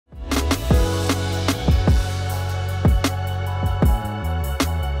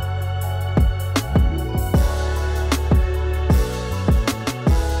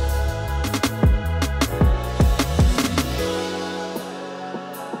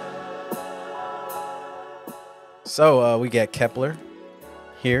So we got Kep1er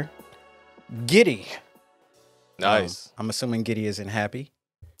here. Giddy. Nice. I'm assuming Giddy isn't happy.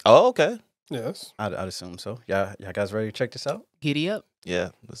 Oh, okay. Yes. I'd assume so. Yeah, y'all guys ready to check this out? Giddy up. Yeah,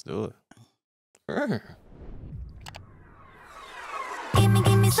 let's do it.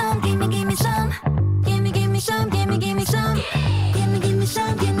 Gimme some, gimme some. Gimme some, gimme some. Gimme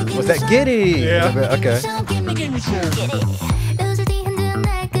some, gimme Was that Giddy? Yeah. Okay.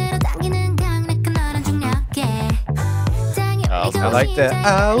 I like that.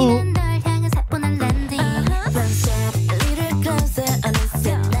 Ow.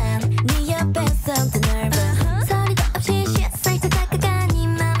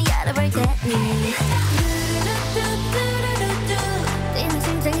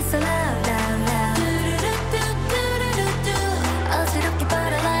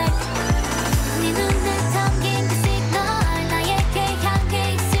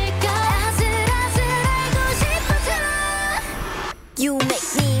 You make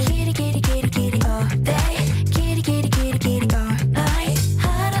me giddy giddy giddy giddy all day giddy giddy giddy giddy all night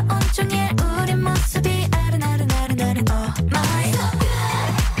하루 온종일 우리 모습이 아른아른아른아른 all night So good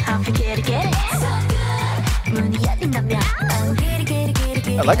I feel giddy giddy So good 문이 열린다면 I'm giddy giddy giddy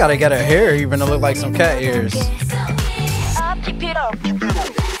giddy I like how they got her hair even to look like some cat ears. Keep it up Give me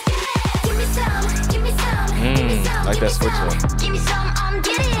some Give me some Give me some Like that switch up. Give me some I'm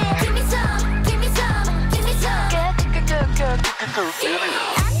giddy Give me some Give me some Give me some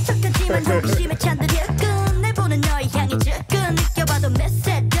아니 척하지만 호기심에 찬들였군 날 보는 너의 향이 조금 느껴봐도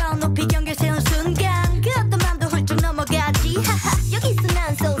메세더 높이 경계 세운 순간 그 어떤 맘도 훌쩍 넘어가지 하하 여기서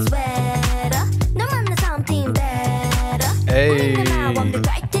난 so sweater 너 만나서 I'm team better Hey. 우리가 나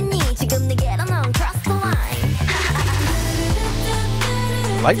완벽할 테니 지금 내게로 넌 cross the line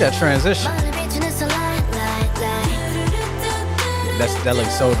Like that transition. 너를 비추는 sunlight light light That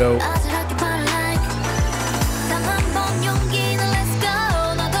looks so dope. 어지럽게 burn like 단 한 번 용기는 let's go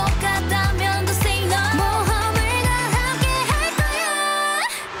너도 같다면 더 say no 모험을 다 함께 할 거야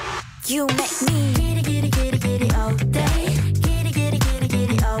You make me giddy giddy giddy giddy all day giddy giddy giddy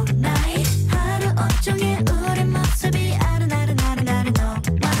giddy all night 하루 온종일 우리 모습이 아른아른아른아른 all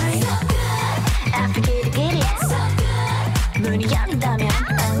night So good I feel giddy giddy So good 문이 열린다면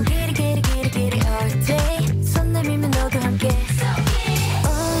I'm giddy giddy giddy giddy all day 손 내밀면 너도 함께 So giddy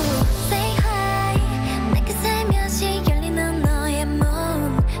Oh say hi 내게 살며시 열리는 너의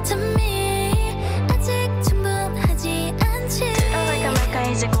몸 To me 아직 충분하지 않지 들어갈까 말까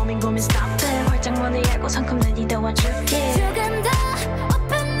이제 고민 stop it 활짝 문을 열고 성큼 날 뒤도와줄게 조금 더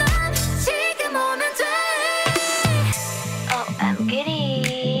open up 지금 오면 돼 Oh I'm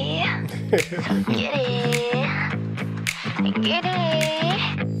giddy So giddy giddy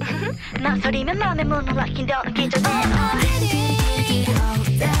낯설이면 맘에 문을 막힌다 느끼잖아 I'm giddy all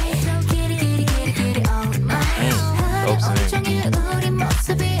day So giddy giddy giddy giddy all night 하루 온종일 우리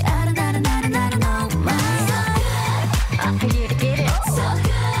모습이 아른아른아른아른 all night I feel giddy giddy So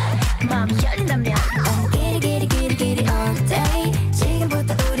good 마음이 열린다면 I'm giddy giddy giddy giddy all day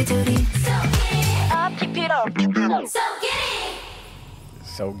지금부터 우리 둘이 So giddy Up keep it up So giddy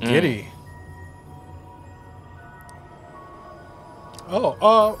So Giddy. Oh,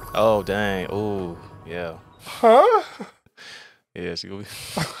 Oh, dang. Oh, yeah. huh? Yeah, she gonna be.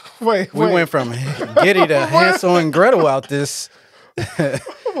 Wait, We went from Giddy to Hansel and Gretel out this.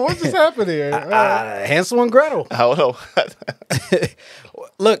 What just happened here? Hansel and Gretel. I don't know.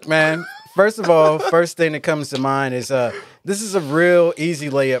 Look, man. First of all, first thing that comes to mind is this is a real easy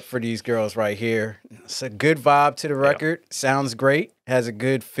layup for these girls right here. It's a good vibe to the record. Sounds great. Has a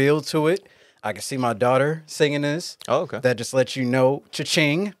good feel to it. I can see my daughter singing this. Oh, okay. That just lets you know,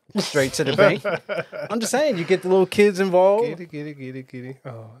 cha-ching, straight to the bank. I'm just saying, you get the little kids involved. Giddy, giddy, giddy, giddy.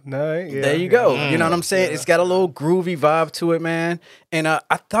 Oh, nice. Yeah, There you go. You know what I'm saying? It's got a little groovy vibe to it, man. And I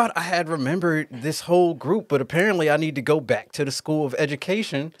thought I had remembered this whole group, but apparently I need to go back to the School of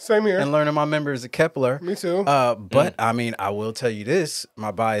Education. Same here. And learning my members of Kep1er. Me too. But I mean, I will tell you this: my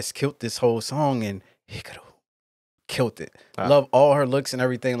bias killed this whole song, and Hikaru killed it. Love all her looks and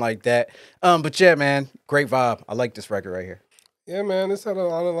everything like that. But yeah, man, great vibe. I like this record right here. Yeah, man, this had a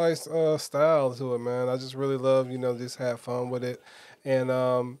lot of nice style to it, man. I just really love, just had fun with it.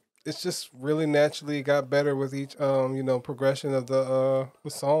 And it's just really naturally got better with each, progression of the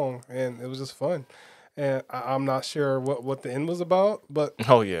song. And it was just fun. And I'm not sure what the end was about, but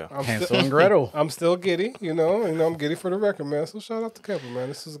Oh, yeah. Hansel and Gretel. I'm still giddy, and I'm giddy for the record, man. So shout out to Kep1er, man.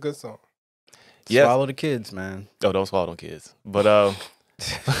 This is a good song. Yes. Swallow the kids, man. Oh, don't swallow them kids. But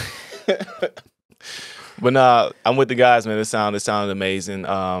but nah, I'm with the guys, man. It sounded amazing.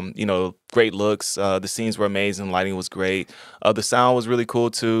 Great looks. The scenes were amazing. Lighting was great. The sound was really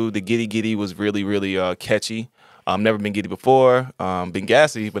cool too. The Giddy was really, really catchy. Never been giddy before. Been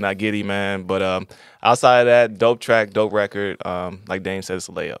gassy, but not giddy, man. But outside of that, dope track, dope record. Like Dame said, it's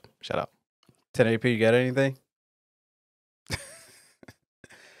a layup. Shout out. 1080p, you got anything?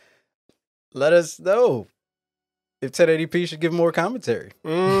 Let us know if 1080p should give more commentary.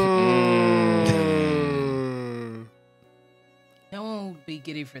 No one will be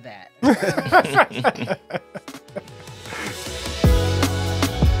giddy for that.